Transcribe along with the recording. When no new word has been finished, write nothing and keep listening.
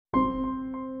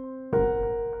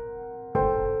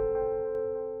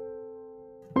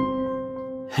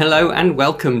Hello and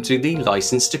welcome to the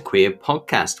License to Queer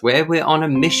podcast, where we're on a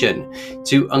mission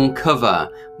to uncover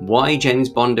why James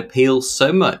Bond appeals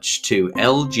so much to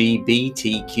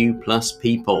LGBTQ plus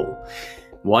people.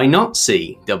 Why not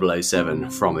see 007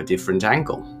 from a different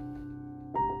angle?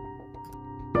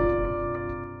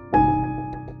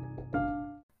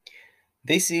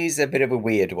 This is a bit of a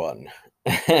weird one.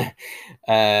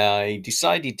 I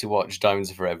decided to watch Diamonds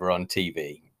Are Forever on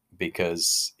TV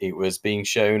because it was being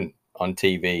shown on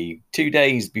TV 2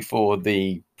 days before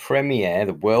the premiere,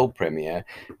 the world premiere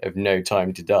of No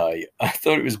Time to Die. I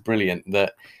thought it was brilliant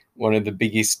that one of the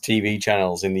biggest TV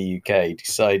channels in the UK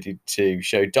decided to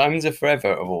show Diamonds Are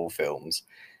Forever, of all films,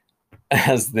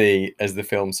 as the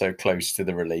film so close to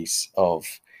the release of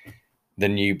the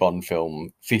new Bond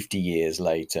film 50 years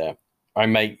later. I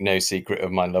make no secret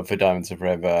of my love for Diamonds Are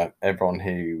Forever. Everyone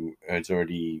who has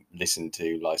already listened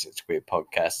to License to Queer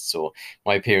podcasts or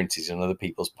my appearances on other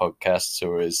people's podcasts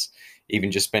or has even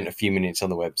just spent a few minutes on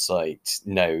the website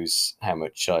knows how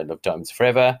much I love Diamonds Are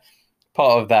Forever.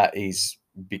 Part of that is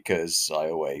because I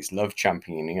always love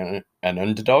championing an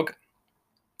underdog,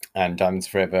 and Diamonds Are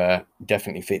Forever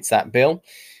definitely fits that bill.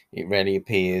 It rarely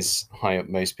appears high up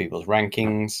most people's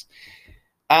rankings.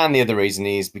 And the other reason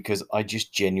is because I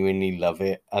just genuinely love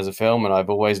it as a film, and I've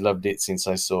always loved it since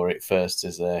I saw it first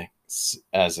as a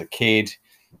kid.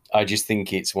 I just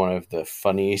think it's one of the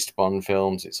funniest Bond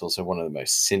films. It's also one of the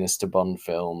most sinister Bond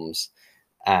films.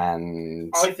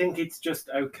 And I think it's just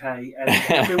okay, and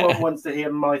everyone wants to hear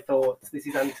my thoughts. This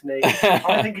is Anthony.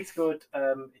 I think it's good.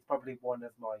 It's probably one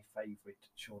of my favourite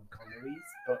Sean Connerys,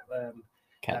 but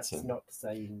that's not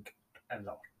saying a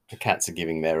lot. The cats are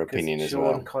giving their opinion as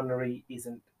well. Sean Connery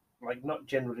isn't, not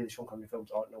generally the Sean Connery films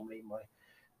aren't normally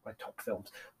my top films,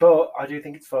 but I do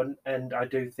think it's fun, and I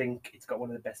do think it's got one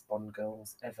of the best Bond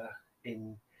girls ever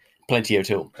in Plenty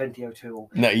O'Toole. Plenty O'Toole.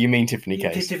 No, you mean Tiffany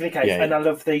Case. Tiffany Case, yeah. And I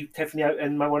love the Tiffany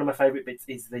and one of my favourite bits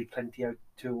is the Plenty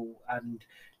O'Toole and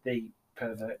the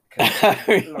pervert.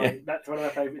 That's one of my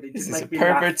favourite things. Is this a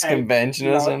pervert's convention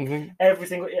or something? Every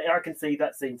single, I can see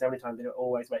that scene so many times and it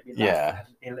always makes me laugh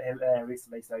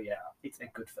hilariously. So yeah, it's a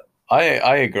good film.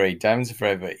 I agree. Diamonds Are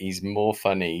Forever is more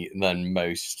funny than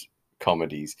most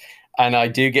comedies, and I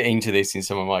do get into this in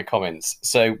some of my comments.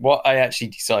 So what I actually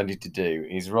decided to do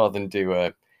is, rather than do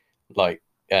a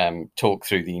talk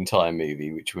through the entire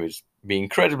movie, which would be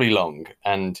incredibly long,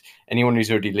 and anyone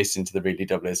who's already listened to the Really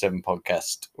 007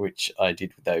 podcast, which I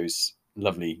did with those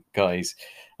lovely guys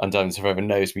on Diamonds Are Forever,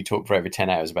 knows we talked for over 10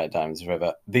 hours about Diamonds Are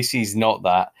Forever. This is not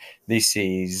that. This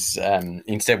is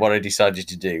instead what I decided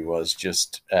to do was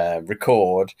just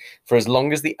record for as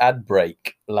long as the ad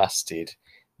break lasted.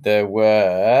 There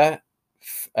were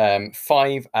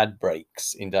 5 ad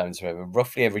breaks in Diamonds Are Forever,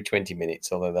 roughly every 20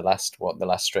 minutes, although the last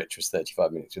stretch was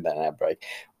 35 minutes without an ad break.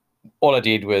 All I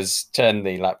did was turn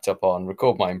the laptop on,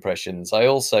 record my impressions. I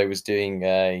also was doing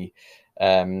I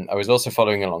was also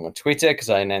following along on Twitter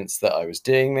because I announced that I was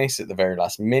doing this at the very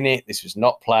last minute. This was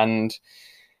not planned.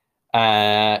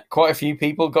 Quite a few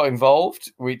people got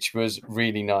involved, which was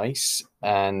really nice,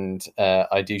 and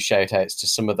I do shout outs to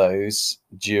some of those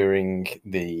during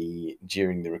the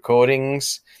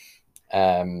recordings.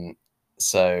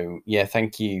 So yeah,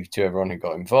 thank you to everyone who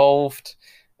got involved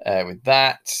with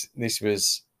that. This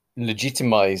was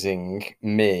legitimizing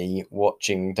me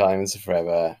watching Diamonds Are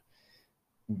Forever,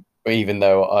 even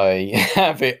though I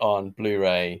have it on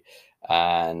Blu-ray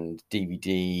and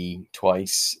DVD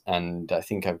twice, and I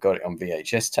think I've got it on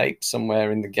VHS tape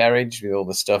somewhere in the garage with all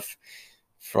the stuff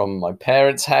from my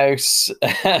parents' house,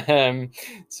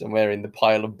 somewhere in the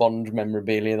pile of Bond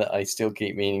memorabilia that I still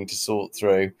keep meaning to sort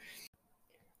through.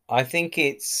 I think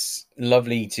it's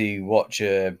lovely to watch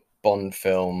a Bond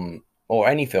film, or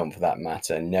any film for that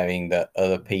matter, knowing that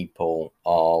other people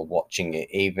are watching it,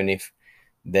 even if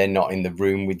they're not in the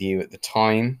room with you at the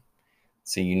time.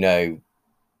 So there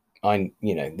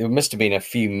must have been a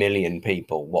few million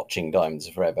people watching Diamonds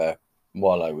Are Forever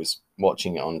while I was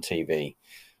watching it on TV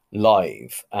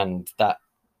live, and that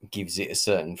gives it a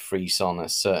certain frisson, a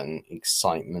certain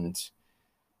excitement.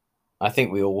 I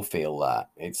think we all feel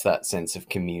that. It's that sense of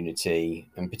community,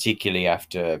 and particularly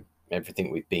after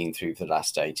everything we've been through for the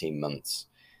last 18 months,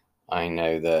 I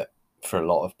know that for a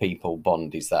lot of people,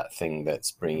 Bond is that thing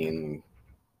that's bringing them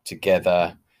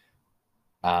together,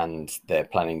 and they're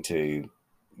planning to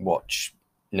watch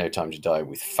No Time to Die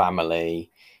with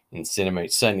family in cinema.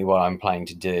 It's certainly what I'm planning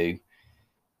to do,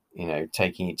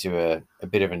 taking it to a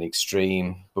bit of an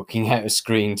extreme, booking out a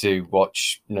screen to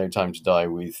watch No Time to Die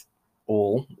with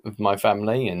all of my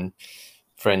family and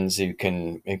friends who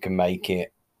can make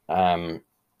it.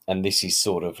 And this is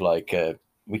sort of like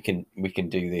we can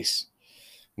do this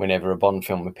whenever a Bond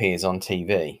film appears on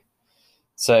TV.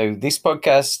 So this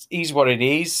podcast is what it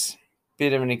is.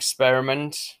 Bit of an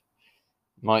experiment.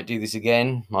 Might do this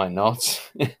again, might not.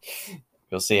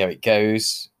 We'll see how it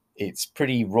goes. It's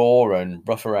pretty raw and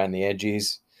rough around the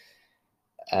edges.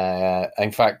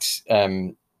 In fact,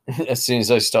 as soon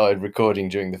as I started recording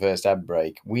during the first ad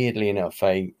break, weirdly enough,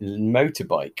 a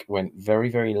motorbike went very,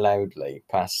 very loudly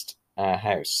past our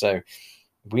house. So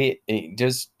it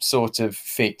does sort of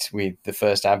fit with the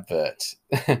first advert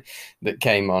that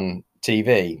came on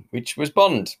TV, which was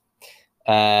Bond.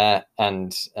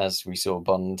 And as we saw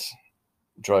Bond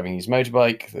driving his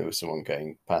motorbike, there was someone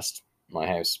going past my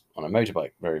house on a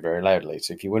motorbike very, very loudly.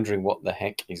 So if you're wondering what the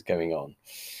heck is going on,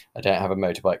 I don't have a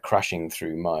motorbike crashing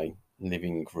through my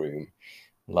living room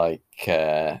like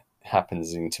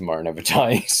happens in Tomorrow Never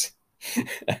Dies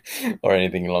or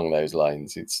anything along those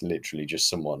lines. It's literally just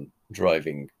someone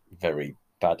driving very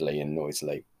badly and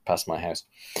noisily past my house.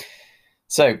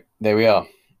 So there we are.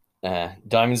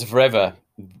 Diamonds Are Forever,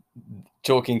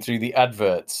 talking through the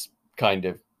adverts kind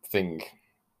of thing.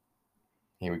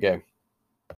 Here we go.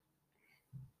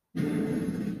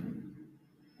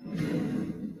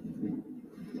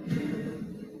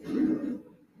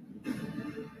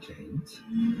 James,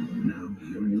 now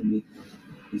your enemy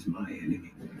is my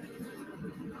enemy.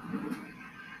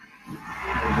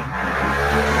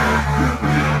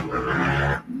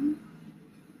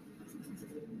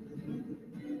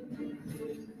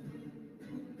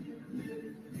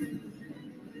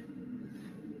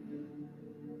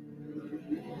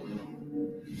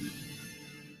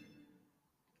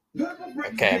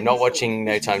 Okay, I'm not watching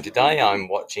No Time to Die, I'm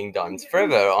watching Diamonds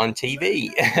Forever on TV.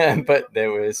 But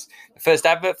there was, the first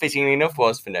advert, fittingly enough,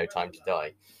 was for No Time to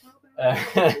Die.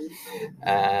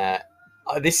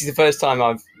 This is the first time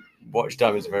I've watched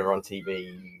Diamonds Forever on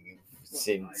TV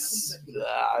since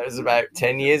I was about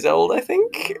 10 years old, I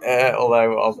think.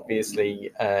 Although,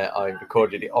 obviously, I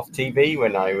recorded it off TV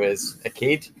when I was a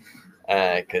kid,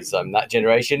 because I'm that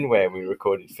generation where we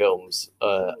recorded films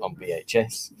on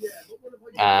VHS.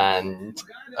 And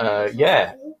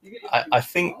I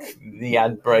think the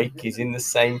ad break is in the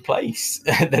same place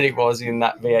that it was in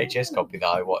that VHS copy that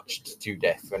I watched to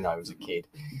death when I was a kid.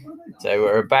 So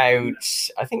we're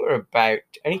about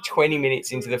only 20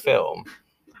 minutes into the film.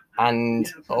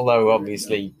 And although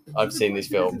obviously I've seen this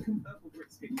film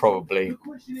probably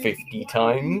 50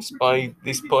 times by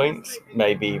this point,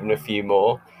 maybe even a few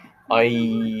more,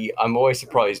 I'm always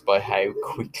surprised by how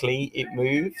quickly it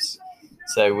moves.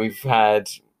 So we've had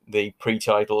the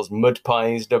pre-titles, Mud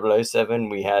Pies 007.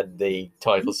 We had the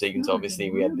title sequence,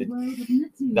 obviously. We had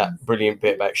that brilliant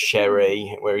bit about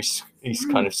Sherry, where he's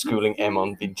kind of schooling M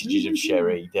on vintages of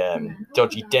Sherry.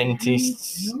 Dodgy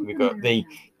Dentists. We've got the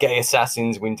Gay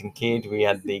Assassins, Winton Kid. We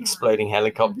had the Exploding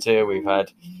Helicopter. We've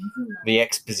had the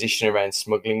exposition around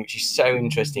smuggling, which is so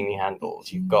interestingly handled.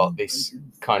 You've got this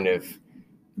kind of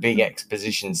big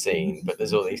exposition scene, but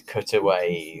there's all these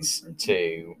cutaways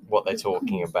to what they're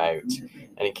talking about,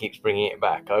 and it keeps bringing it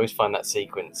back. I always find that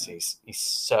sequence is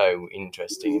so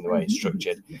interesting in the way it's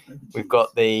structured. We've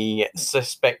got the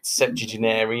suspect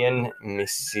septuagenarian,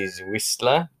 Mrs.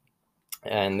 Whistler,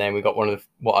 and then we've got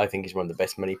what I think is one of the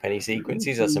best Moneypenny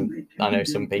sequences. I know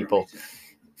some people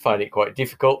find it quite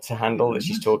difficult to handle that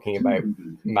she's talking about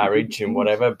marriage and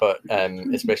whatever, but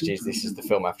especially as this is the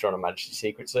film after On Her Majesty's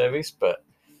Secret Service, but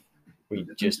we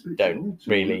just don't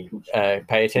really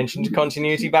pay attention to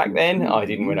continuity back then. I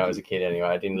didn't when I was a kid anyway.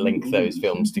 I didn't link those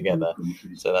films together.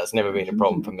 So that's never been a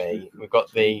problem for me. We've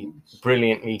got the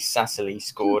brilliantly sassily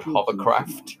scored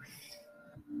Hovercraft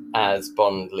as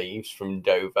Bond leaves from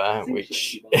Dover,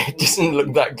 which doesn't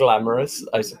look that glamorous,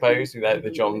 I suppose, without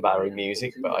the John Barry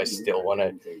music, but I still want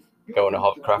to go on a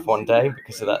hovercraft one day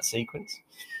because of that sequence.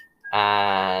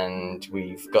 And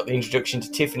we've got the introduction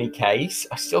to Tiffany Case.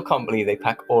 I still can't believe they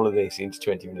pack all of this into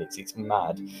 20 minutes. It's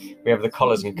mad. We have the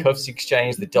collars and cuffs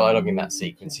exchange. The dialogue in that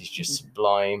sequence is just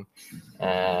sublime.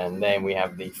 And then we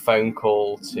have the phone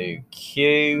call to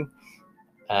Q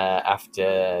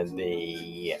after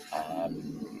the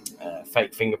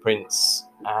fake fingerprints,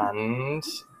 and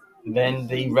then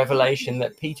the revelation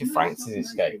that Peter Franks has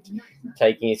escaped,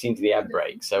 taking us into the ad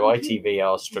break. So ITV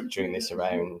are structuring this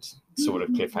around sort of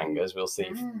cliffhangers. We'll see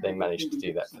if they manage to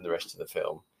do that for the rest of the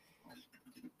film.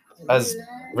 As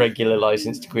regular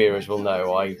licensed queerers will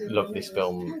know, I love this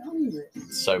film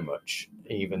so much,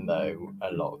 even though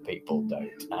a lot of people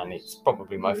don't. And it's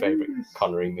probably my favourite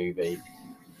Connery movie.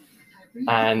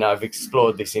 And I've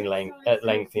explored this at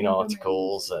length in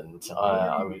articles, and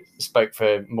I spoke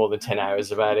for more than 10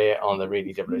 hours about it on the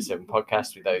Really 007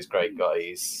 podcast with those great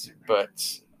guys.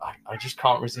 But I just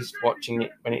can't resist watching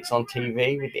it when it's on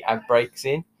TV with the ad breaks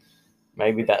in.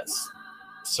 maybe that's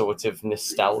sort of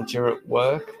nostalgia at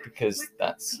work, because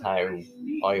that's how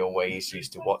I always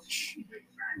used to watch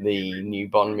the new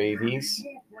Bond movies.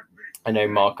 I know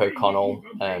Mark O'Connell,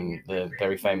 the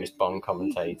very famous Bond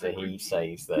commentator, he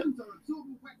says that,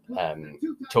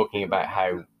 talking about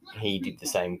how he did the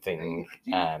same thing,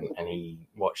 and he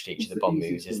watched each of the Bond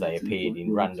movies as they appeared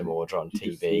in random order on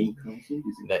TV,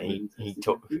 that he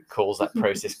calls that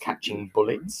process catching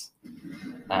bullets.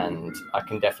 And I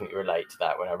can definitely relate to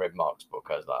that. When I read Mark's book,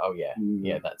 I was like, oh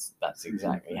yeah, that's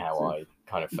exactly how I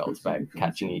kind of felt about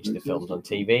catching each of the films on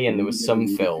TV. And there were some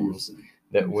films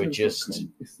that were just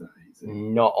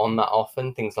not on that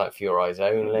often, things like For Your Eyes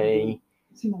Only.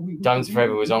 Diamonds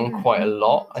Forever was on quite a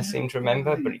lot, I seem to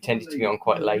remember, but it tended to be on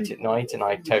quite late at night, and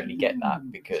I totally get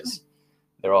that, because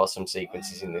there are some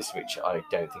sequences in this which I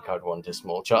don't think I'd want a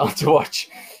small child to watch.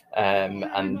 And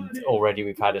already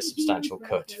we've had a substantial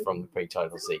cut from the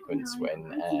pre-title sequence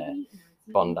when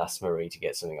Bond asks Marie to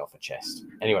get something off her chest.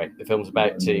 Anyway, the film's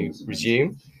about to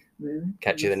resume.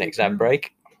 Catch you the next ad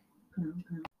break.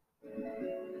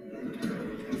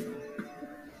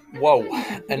 Whoa,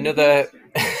 another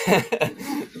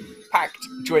packed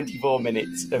 24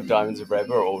 minutes of Diamonds Are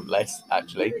Forever, or less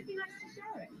actually.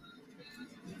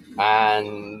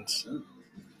 And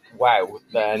wow,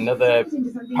 another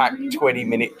packed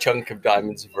 20-minute chunk of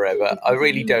Diamonds Are Forever. I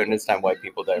really don't understand why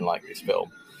people don't like this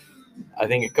film. I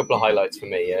think a couple of highlights for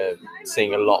me are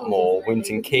seeing a lot more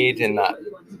Winton Kidd and that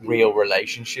real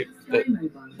relationship that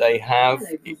they have,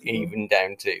 even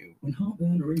down to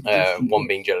one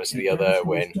being jealous of the other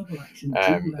when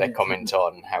they comment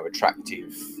on how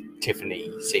attractive Tiffany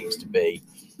seems to be.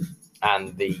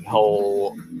 And the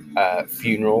whole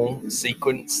funeral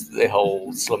sequence, the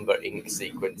whole Slumber Inc.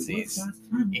 sequence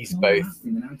is both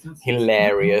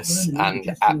hilarious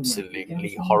and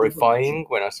absolutely horrifying.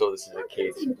 When I saw this as a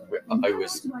kid, I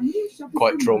was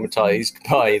quite traumatized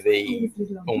by the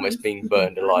almost being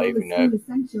burned alive in a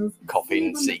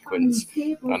coffin sequence.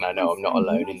 And I know I'm not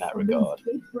alone in that regard.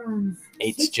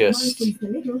 It's just,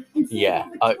 yeah,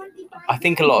 I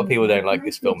think a lot of people don't like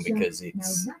this film because it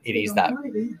is that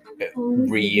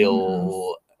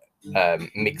real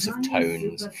mix of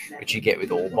tones which you get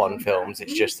with all Bond films.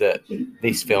 It's just that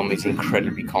this film is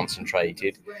incredibly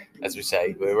concentrated. As we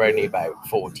say, we're only about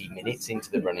 40 minutes into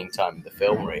the running time of the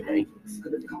film, really,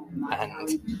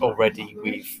 and already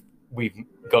we've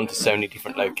gone to so many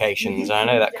different locations. I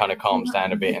know that kind of calms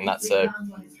down a bit, and that's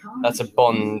a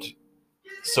Bond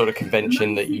sort of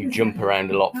convention that you jump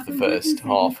around a lot for the first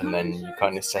half and then you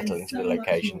kind of settle into the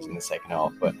locations in the second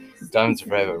half. But Diamonds Are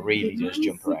Forever really does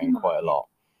jump around quite a lot.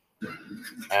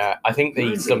 I think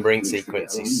the Slumber Inc.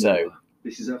 sequence is so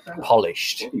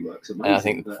polished, and I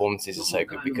think the performances are so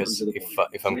good because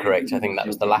if I'm correct, I think that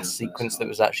was the last sequence that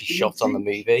was actually shot on the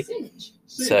movie,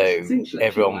 so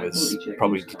everyone was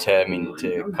probably determined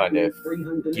to kind of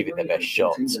give it their best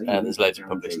shot. There's loads of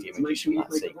publicity images from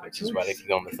that sequence as well if you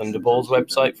go on the Thunderballs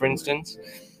website, for instance.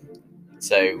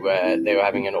 So they were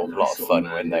having an awful lot of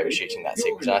fun when they were shooting that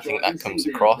sequence, and I think that comes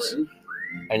across.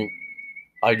 And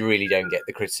I really don't get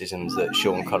the criticisms that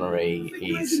Sean Connery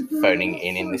is phoning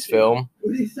in this film.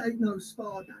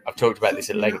 I've talked about this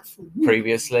at length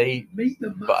previously,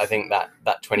 but I think that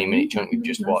 20-minute chunk we've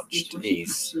just watched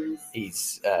is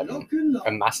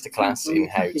a masterclass in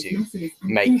how to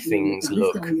make things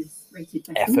look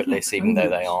effortless, even though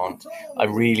they aren't. I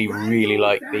really, really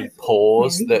like the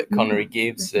pause that Connery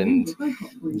gives, and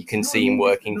you can see him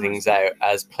working things out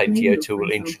as Plenty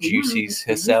O'Toole introduces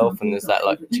herself, and there's that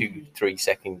like 2-3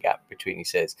 second gap between he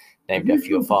says, named after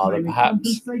your father,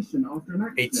 perhaps.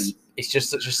 It's just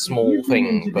such a small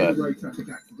thing, but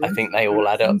I think they all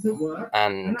add up,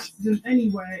 and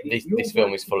this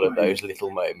film is full of those little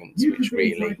moments which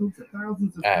really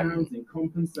are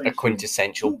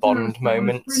quintessential Bond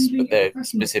moments, but they're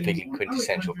specifically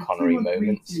quintessential Connery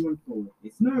moments.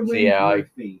 So yeah,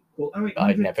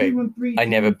 I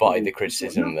never buy the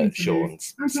criticism that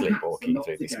Sean's sleepwalking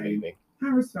through this movie.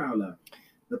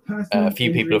 A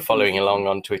few people are following along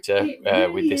on Twitter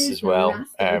with this as well.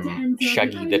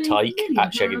 Shaggy the Tyke,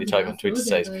 at Shaggy the Tyke on Twitter,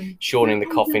 says, Sean in the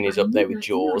coffin is up there with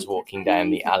Jaws walking down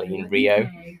the alley in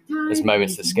Rio. There's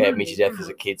moments that scared me to death as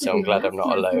a kid, so I'm glad I'm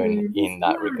not alone in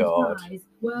that regard.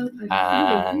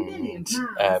 And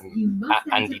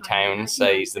Andy Town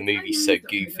says the movie's so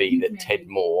goofy that Ted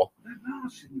Moore,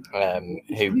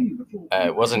 who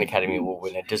was an Academy Award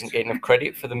winner, doesn't get enough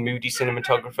credit for the moody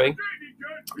cinematography.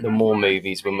 The Moore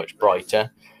movies were much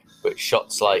brighter, but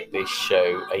shots like this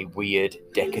show a weird,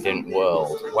 decadent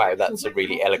world. Wow, that's a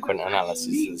really eloquent analysis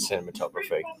of the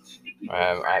cinematography.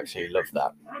 I absolutely love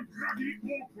that.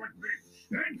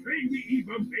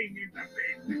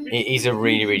 It is a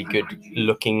really, really good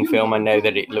looking film. I know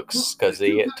that it looks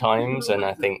scuzzy at times, and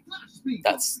I think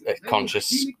that's a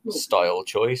conscious style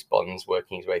choice. Bond's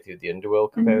working his way through the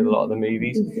underworld compared with a lot of the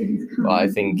movies, but I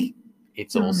think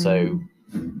it's also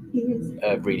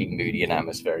a really moody and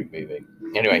atmospheric movie.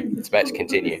 Anyway, it's about to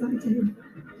continue.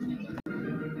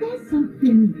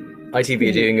 ITV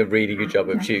are doing a really good job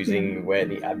of choosing where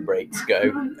the ad breaks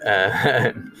go.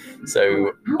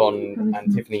 So Bond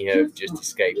and Tiffany have just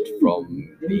escaped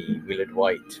from the Willard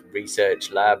White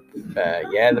research lab.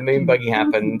 The moon buggy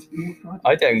happened.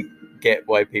 I don't get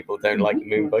why people don't like the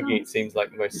moon buggy. It seems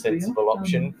like the most sensible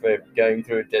option for going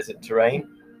through a desert terrain.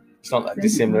 It's not that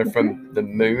dissimilar from the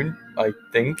moon, I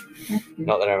think.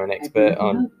 Not that I'm an expert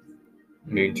on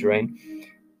moon terrain,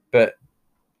 but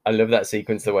I love that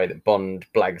sequence, the way that Bond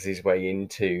blags his way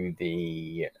into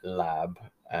the lab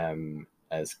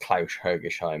as Klaus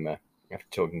Hergesheimer, after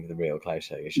talking to the real Klaus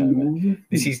Hergesheimer.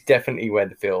 This is definitely where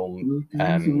the film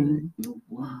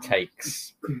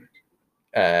takes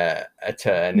a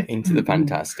turn into the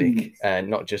fantastic,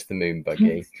 not just the moon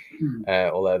buggy.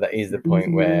 Although that is the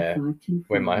point where,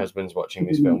 when my husband's watching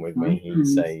this film with me, he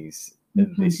says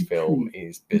that this film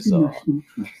is bizarre.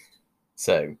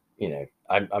 So,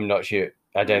 I'm not sure.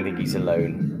 I don't think he's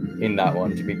alone in that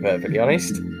one, to be perfectly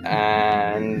honest.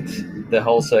 And the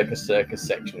whole circus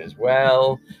section as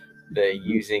well. They're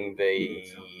using the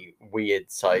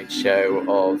weird sideshow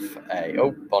of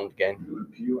Bond again.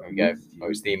 There we go. Oh,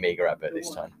 it's the Amiga advert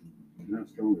this time. I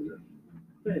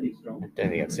don't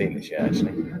think I've seen this yet,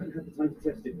 actually.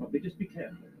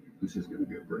 This is going to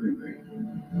be a brilliant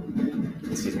thing.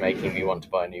 This is making me want to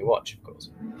buy a new watch, of course,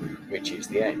 which is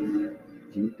the aim.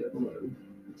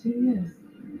 2 years.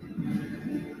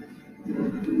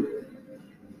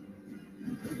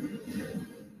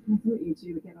 I thought you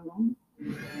two would get along.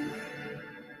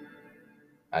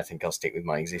 I think I'll stick with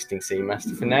my existing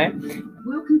Seamaster for now.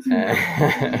 Welcome to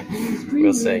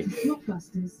we'll see.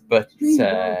 But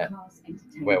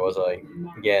where was I?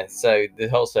 Yeah, so the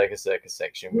whole circus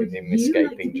section with him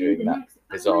escaping during that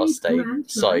bizarre state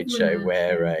sideshow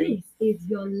where a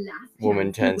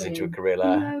woman turns into a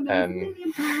gorilla.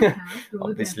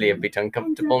 Obviously a bit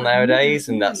uncomfortable nowadays,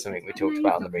 and that's something we talked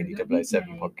about on the Really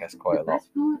 007 podcast quite a lot.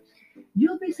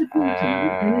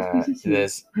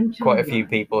 There's quite a few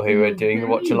people who are doing the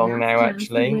watch along now,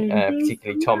 actually.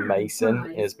 Particularly Tom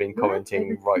Mason has been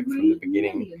commenting right from the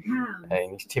beginning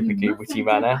in his typically witty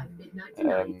manner.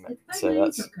 So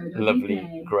that's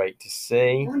lovely, great to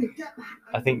see.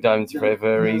 I think Diamonds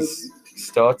Forever is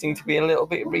starting to be a little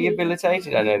bit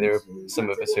rehabilitated. I know there are some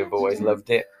of us who have always loved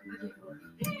it,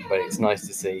 but it's nice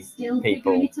to see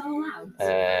people,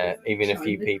 even a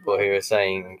few people who are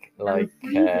saying, like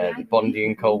the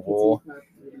Bondian Cold War,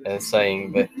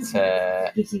 saying that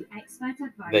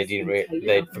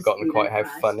they'd forgotten quite how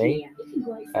funny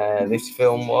this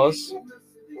film was.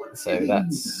 So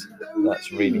that's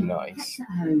really nice.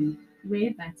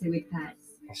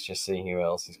 Let's just see who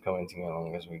else is commenting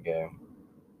along as we go.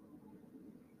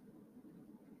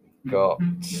 We've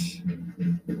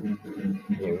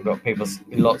got people,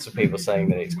 lots of people saying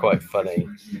that it's quite funny.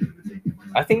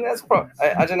 I think that's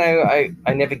I don't know.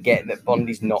 I never get that Bond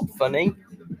is not funny.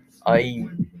 I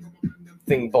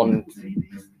think Bond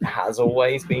has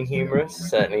always been humorous,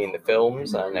 certainly in the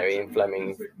films. I know Ian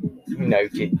Fleming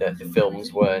noted that the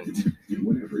films weren't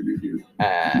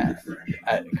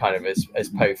kind of as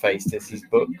po-faced as his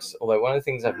books. Although one of the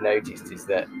things I've noticed is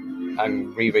that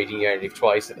I'm rereading You Only Live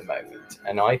Twice at the moment,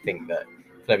 and I think that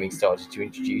Fleming started to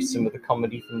introduce some of the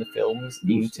comedy from the films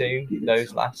into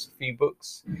those last few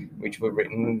books, which were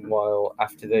written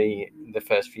after the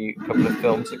first couple of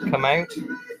films had come out.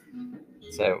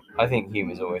 So I think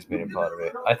humour's always been a part of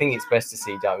it. I think it's best to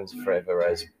see Diamonds Forever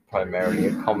as primarily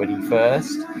a comedy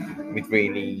first, with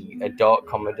really a dark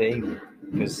comedy,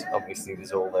 because obviously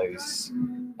there's all those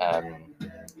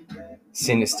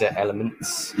sinister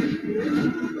elements.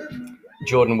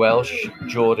 Jordan _Welshie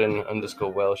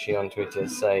on Twitter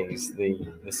says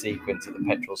the sequence at the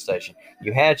petrol station.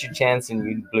 You had your chance and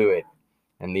you blew it.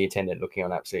 And the attendant, looking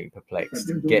on absolutely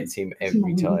perplexed, gets him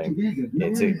every time.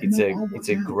 It's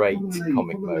a great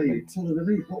comic moment.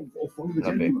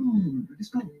 Love it.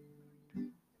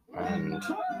 And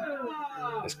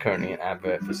there's currently an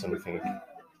advert for something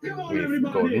with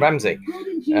Gordon Ramsay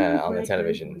on the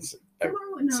televisions.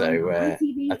 So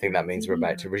I think that means we're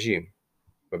about to resume.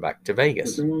 We're back to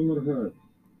Vegas.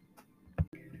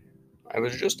 I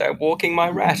was just out walking my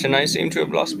rat and I seem to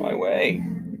have lost my way.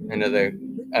 Another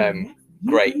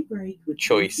great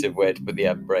choice of where to put the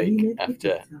ad break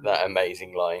after that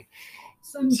amazing line.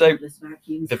 So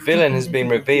the villain has been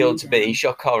revealed to be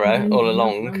Shock Horror all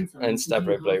along, and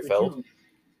Stavro Blofeld,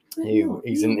 who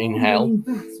isn't in hell,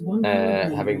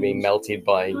 having been melted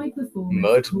by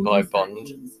mud by Bond.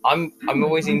 I'm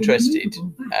always interested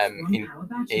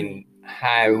in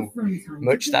how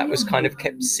much that was kind of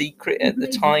kept secret at the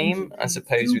time. I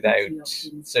suppose without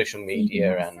social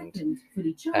media and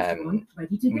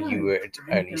you would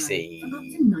only see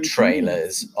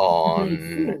trailers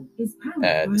on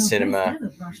the cinema,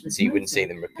 so you wouldn't see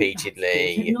them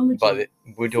repeatedly. But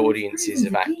would audiences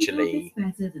have actually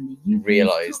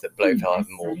realised that Blofeld had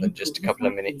more than just a couple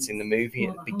of minutes in the movie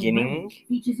at the beginning?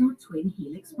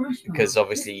 Because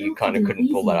obviously you kind of couldn't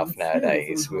pull that off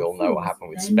nowadays. We all know what happened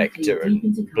with Spectre and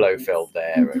Blofeld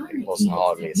there, and it wasn't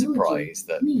hardly a surprise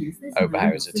that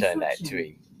Oberhauser turned out to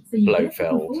be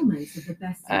Blofeld.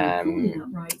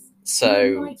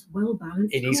 So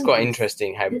it is quite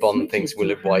interesting how Bond thinks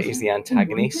Willard White is the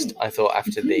antagonist. I thought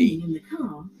after the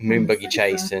Moonbuggy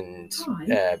chase and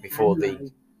before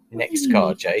the next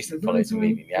car chase that follows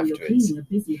immediately afterwards,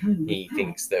 he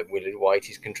thinks that Willard White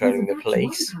is controlling the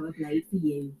police.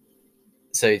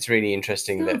 So it's really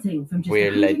interesting that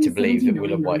we're led to believe that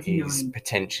Willard White is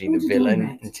potentially the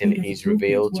villain until it is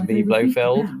revealed to be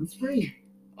Blofeld.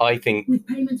 I think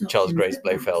Charles Gray's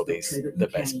Blofeld is the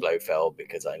best Blofeld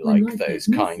because I like those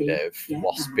kind of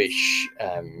waspish,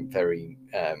 very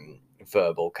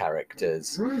verbal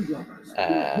characters. All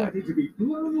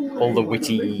the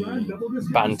witty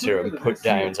banter and put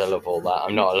downs, I love all that.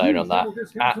 I'm not alone on that.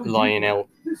 At Lionel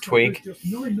Twig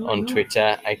on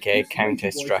Twitter, aka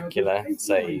Countess Dracula,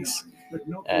 says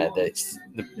that it's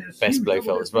the best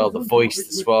Blofeld as well. The voice,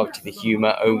 the suavity, the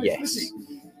humour, oh yes.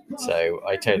 So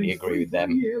I totally agree with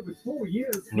them.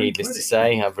 Needless to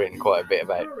say, I've written quite a bit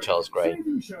about Charles Gray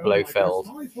Blofeld.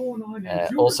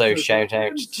 Also, shout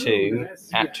out to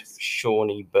at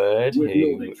Shawnee Bird,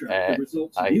 who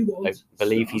I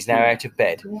believe he's now out of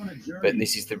bed. But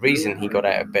this is the reason he got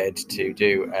out of bed, to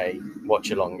do a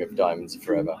watch along of Diamonds Are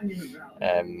Forever.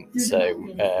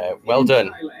 So well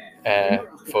done.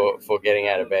 For getting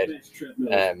out of bed.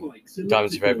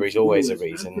 Diamonds Are Forever is always a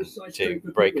reason to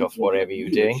break off whatever you're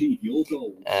doing,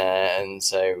 and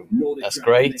so that's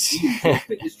great.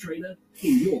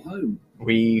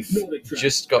 We've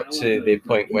just got to the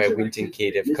point where Winton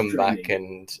Kid have come back,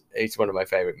 and it's one of my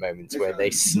favourite moments where they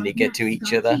snigger to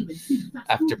each other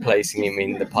after placing him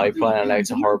in the pipeline. I know it's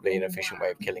a horribly inefficient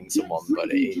way of killing someone,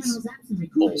 but it is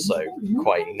also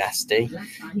quite nasty,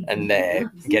 and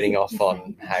they're getting off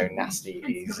on how nasty it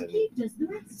is, and it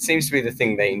seems to be the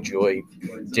thing they enjoy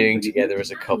doing together as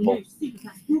a couple.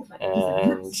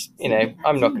 And, you know,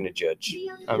 I'm not going to judge.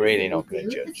 I'm really not going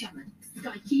to judge.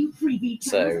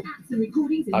 So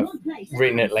I've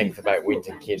written at length about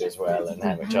Winton Kid as well, and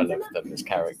how much I love them as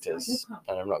characters,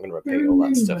 and I'm not going to repeat all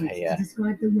that stuff here.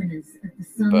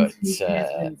 But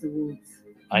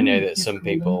I know that some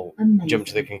people jump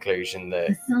to the conclusion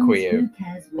that queer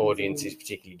audiences,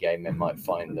 particularly gay men, might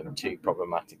find them too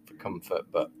problematic for comfort,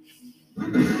 but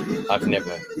I've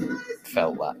never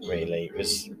felt that, really. It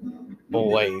was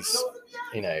always,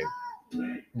 you know,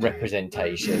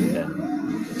 representation,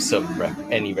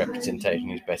 and any representation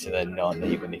is better than none,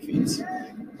 even if it's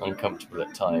uncomfortable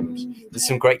at times. There's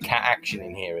some great cat action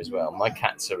in here as well. My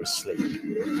cats are asleep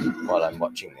while I'm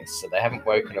watching this, so they haven't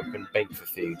woken up and begged for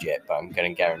food yet, but I'm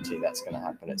going to guarantee that's going to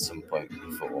happen at some point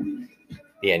before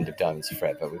the end of Diamonds Are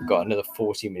Forever. We've got another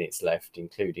 40 minutes left,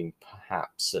 including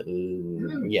perhaps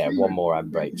one more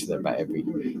ad break, so they're about every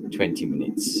 20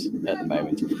 minutes at the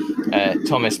moment.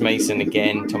 Thomas Mason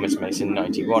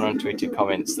 91 on Twitter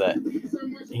comments that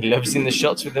he loves in the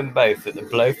shots with them both that the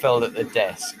Blofeld at the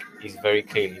desk is very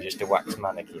clearly just a wax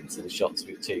mannequin, so the shots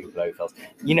with two Blofelds.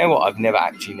 You know what, I've never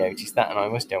actually noticed that, and I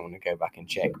almost don't want to go back and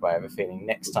check, but I have a feeling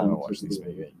next time I watch this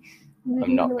movie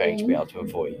I'm not going to be able to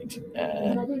avoid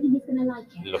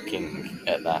looking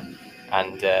at that.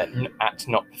 And at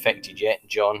Not Perfected Yet,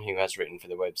 John, who has written for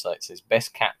the website, says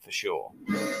best cat for sure.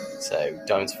 So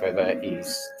Diamonds Are Forever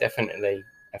is definitely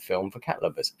a film for cat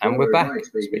lovers. And we're back.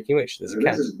 Speaking of which, there's a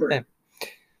cat there.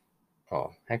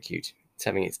 Oh, how cute. It's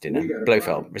having its dinner.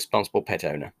 Blofeld, responsible pet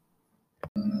owner.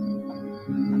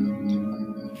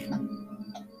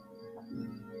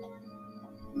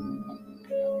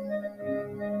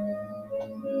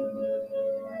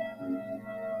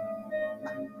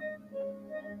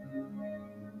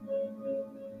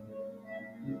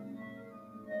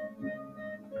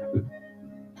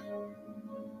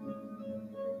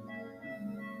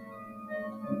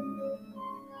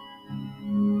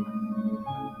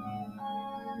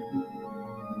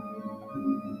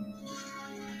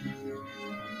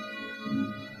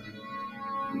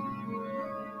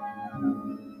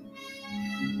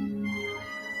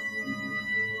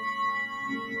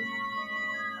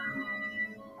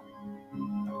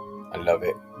 love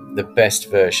it. The best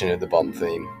version of the Bond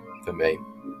theme for me.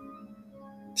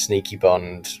 Sneaky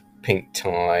Bond, pink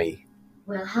tie,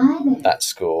 Well, hi there. that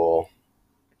score,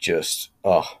 just,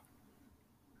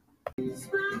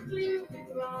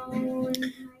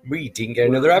 We didn't get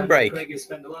another ad break. Craig has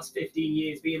spent the last 15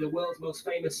 years being the world's most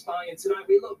famous spy, and tonight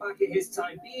we look back at his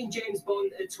time being James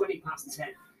Bond at 10:20.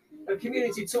 A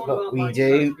community tournament. But we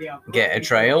do get a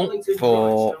trail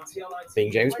for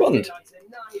being James Bond.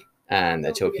 And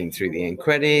they're talking through the end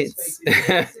credits.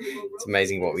 It's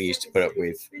amazing what we used to put up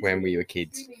with when we were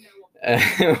kids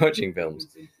watching films.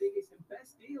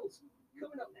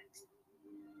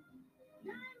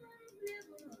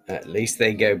 At least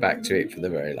they go back to it for the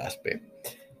very last bit.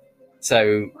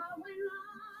 So,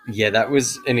 yeah, that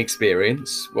was an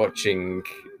experience watching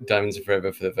Diamonds Are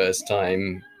Forever for the first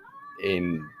time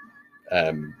in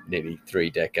nearly 3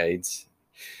 decades.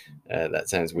 That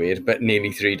sounds weird, but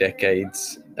nearly 3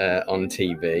 decades on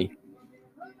TV.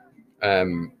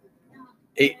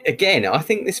 Again, I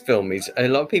think this film is... A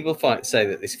lot of people say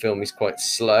that this film is quite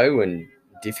slow and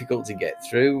difficult to get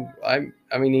through. I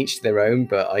mean, each to their own,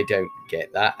 but I don't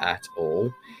get that at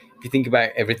all. If you think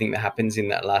about everything that happens in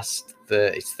that last...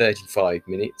 it's 35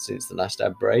 minutes since the last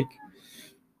ad break.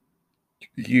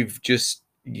 You've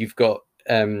got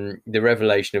the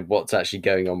revelation of what's actually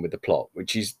going on with the plot,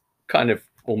 which is kind of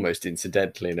almost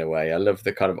incidental in a way. I love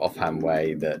the kind of offhand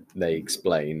way that they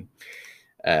explain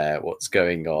what's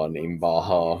going on in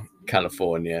Baja,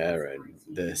 California, and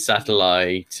the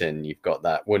satellite, and you've got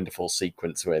that wonderful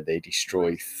sequence where they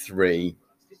destroy 3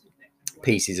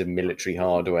 pieces of military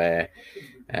hardware,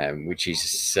 which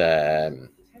is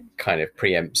kind of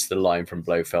preempts the line from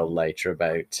Blofeld later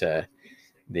about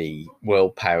the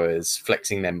world powers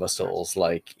flexing their muscles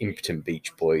like impotent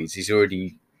beach boys. He's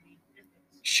already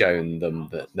shown them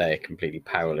that they're completely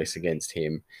powerless against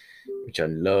him, which I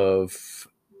love.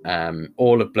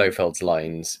 All of Blofeld's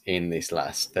lines in this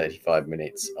last 35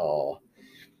 minutes are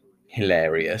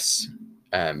hilarious.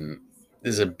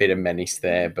 There's a bit of menace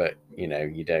there, but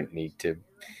you don't need to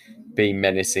be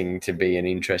menacing to be an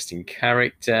interesting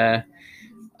character.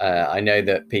 I know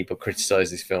that people criticize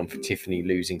this film for Tiffany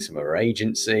losing some of her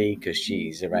agency because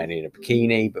she's around in a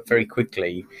bikini, but very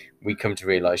quickly we come to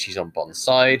realize she's on Bond's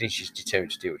side and she's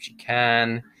determined to do what she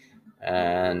can,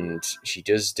 and she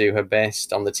does do her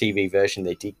best. On the TV version,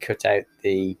 they did cut out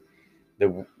the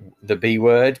B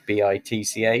word,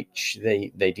 bitch.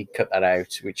 They did cut that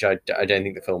out, which I don't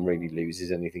think the film really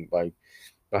loses anything by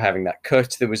having that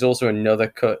cut. There was also another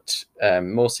cut,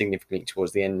 more significantly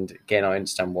towards the end. Again, I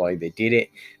understand why they did it,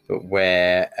 but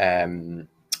where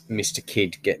Mr.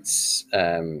 Kidd gets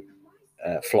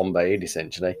flambéed,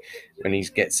 essentially, when he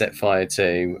gets set fire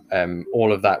to,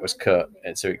 all of that was cut,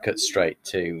 and so it cuts straight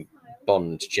to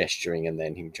Bond gesturing and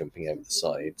then him jumping over the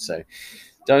side. So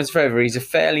Diamonds Are Forever is a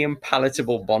fairly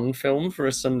unpalatable Bond film for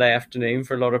a Sunday afternoon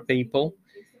for a lot of people.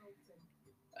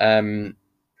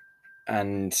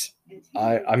 And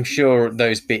I'm sure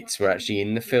those bits were actually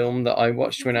in the film that I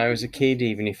watched when I was a kid,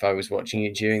 even if I was watching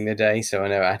it during the day. So I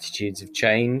know attitudes have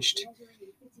changed.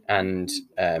 And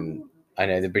I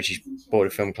know the British Board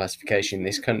of Film Classification in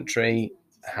this country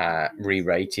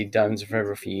re-rated Diamonds Are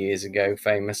Forever a few years ago,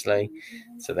 famously.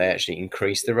 So they actually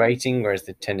increased the rating, whereas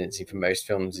the tendency for most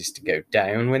films is to go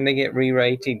down when they get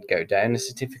re-rated, go down a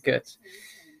certificate.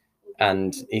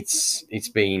 And it's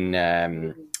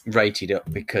been rated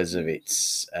up because of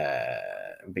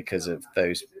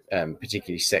those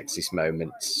particularly sexist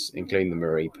moments, including the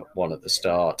Marie one at the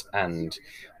start, and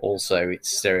also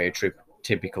its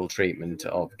stereotypical treatment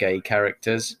of gay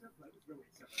characters.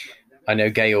 I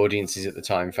know gay audiences at the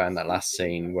time found that last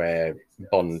scene where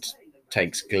Bond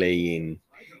takes glee in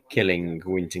killing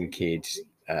Winton Kidd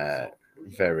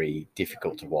very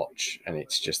difficult to watch, and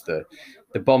it's just the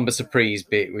Bomber Surprise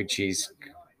bit, which is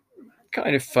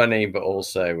kind of funny, but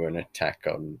also an attack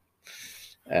on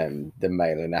the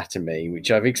male anatomy, which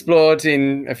I've explored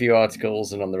in a few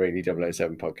articles and on the Really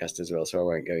 007 podcast as well, so I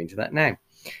won't go into that now.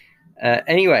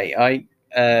 Anyway,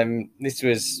 this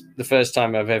was the first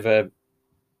time I've ever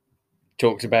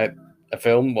talked about a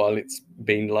film while it's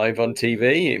been live on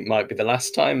TV. It might be the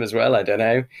last time as well, I don't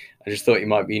know. I just thought you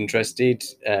might be interested.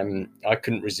 I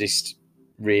couldn't resist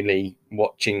really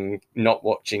not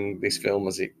watching this film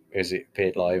as it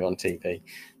appeared live on TV.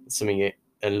 There's something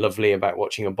lovely about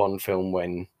watching a Bond film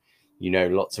when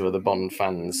lots of other Bond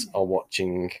fans are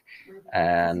watching,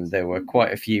 and there were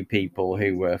quite a few people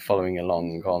who were following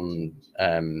along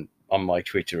on my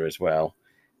Twitter as well,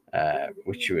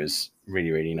 which was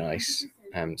really, really nice.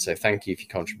 So thank you if you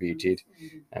contributed,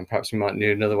 and perhaps we might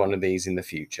do another one of these in the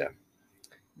future.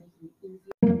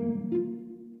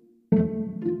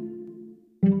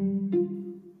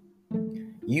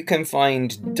 You can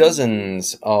find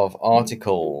dozens of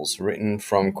articles written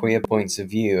from queer points of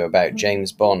view about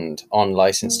James Bond on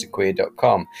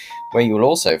licensedtoqueer.com, where you will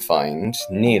also find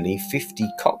nearly 50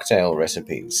 cocktail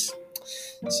recipes.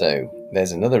 So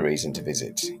there's another reason to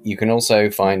visit. You can also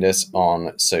find us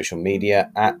on social media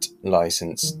at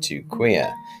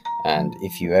licensedtoqueer. And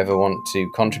if you ever want to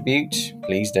contribute,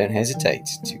 please don't hesitate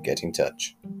to get in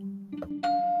touch.